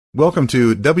Welcome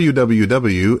to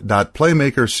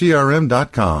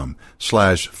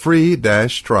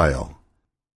www.playmakercrm.com/free-trial.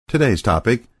 Today's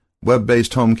topic,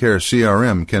 web-based home care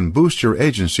CRM can boost your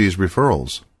agency's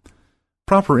referrals.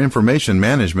 Proper information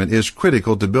management is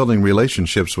critical to building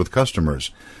relationships with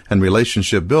customers, and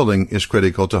relationship building is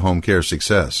critical to home care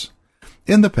success.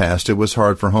 In the past, it was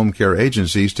hard for home care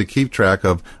agencies to keep track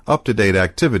of up-to-date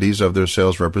activities of their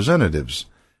sales representatives,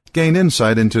 gain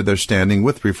insight into their standing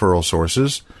with referral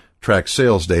sources, track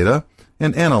sales data,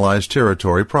 and analyze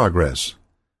territory progress.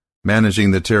 Managing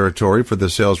the territory for the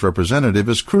sales representative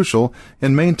is crucial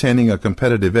in maintaining a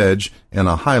competitive edge in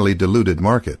a highly diluted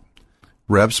market.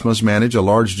 Reps must manage a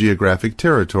large geographic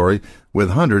territory with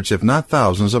hundreds if not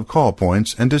thousands of call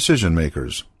points and decision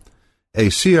makers. A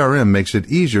CRM makes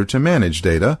it easier to manage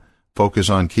data, focus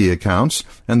on key accounts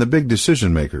and the big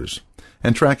decision makers,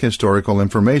 and track historical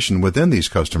information within these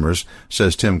customers,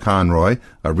 says Tim Conroy,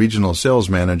 a regional sales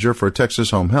manager for Texas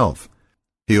Home Health.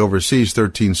 He oversees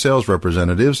 13 sales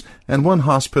representatives and 1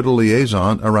 hospital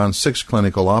liaison around 6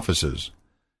 clinical offices.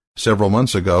 Several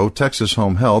months ago, Texas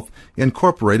Home Health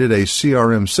incorporated a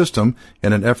CRM system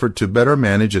in an effort to better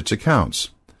manage its accounts.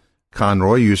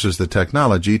 Conroy uses the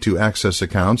technology to access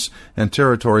accounts and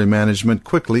territory management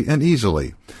quickly and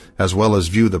easily, as well as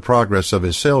view the progress of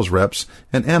his sales reps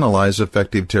and analyze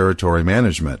effective territory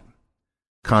management.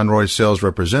 Conroy's sales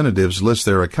representatives list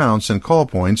their accounts and call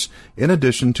points in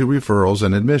addition to referrals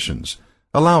and admissions,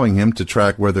 allowing him to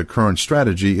track whether current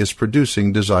strategy is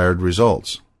producing desired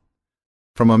results.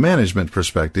 From a management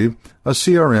perspective, a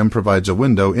CRM provides a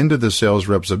window into the sales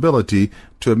rep's ability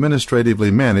to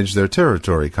administratively manage their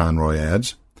territory, Conroy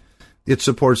adds. It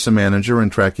supports the manager in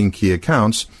tracking key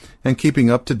accounts and keeping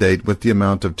up to date with the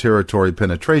amount of territory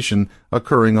penetration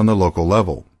occurring on the local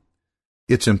level.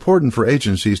 It's important for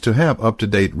agencies to have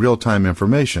up-to-date real-time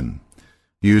information.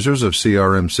 Users of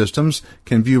CRM systems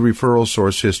can view referral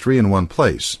source history in one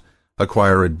place,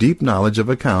 acquire a deep knowledge of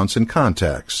accounts and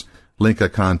contacts, link a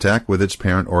contact with its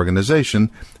parent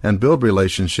organization, and build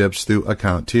relationships through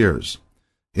account tiers.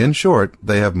 In short,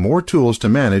 they have more tools to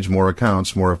manage more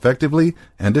accounts more effectively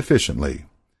and efficiently.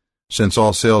 Since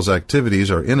all sales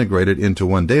activities are integrated into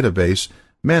one database,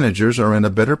 managers are in a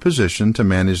better position to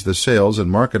manage the sales and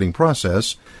marketing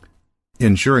process,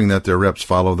 ensuring that their reps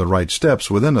follow the right steps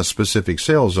within a specific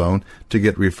sales zone to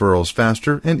get referrals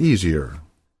faster and easier.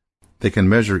 They can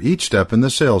measure each step in the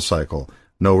sales cycle,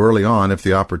 know early on if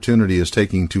the opportunity is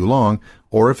taking too long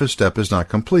or if a step is not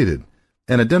completed,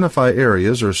 and identify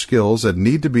areas or skills that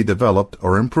need to be developed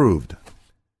or improved.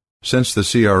 Since the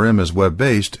CRM is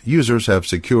web-based, users have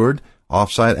secured,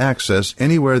 off-site access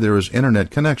anywhere there is internet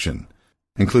connection,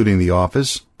 including the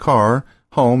office, car,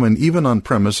 home, and even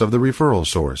on-premise of the referral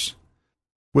source.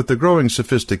 With the growing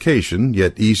sophistication,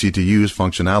 yet easy-to-use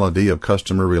functionality of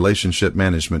customer relationship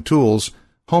management tools,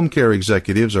 home care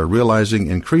executives are realizing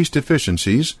increased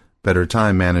efficiencies, better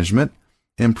time management,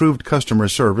 improved customer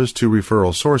service to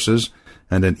referral sources,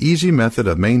 and an easy method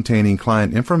of maintaining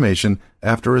client information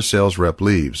after a sales rep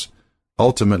leaves,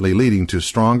 ultimately leading to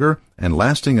stronger and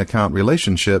lasting account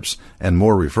relationships and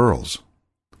more referrals.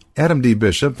 Adam D.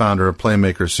 Bishop, founder of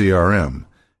Playmaker CRM,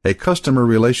 a customer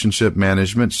relationship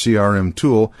management CRM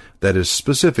tool that is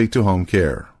specific to home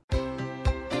care.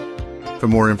 For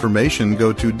more information,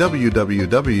 go to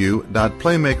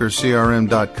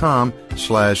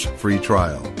www.playmakercrm.com/free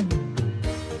trial.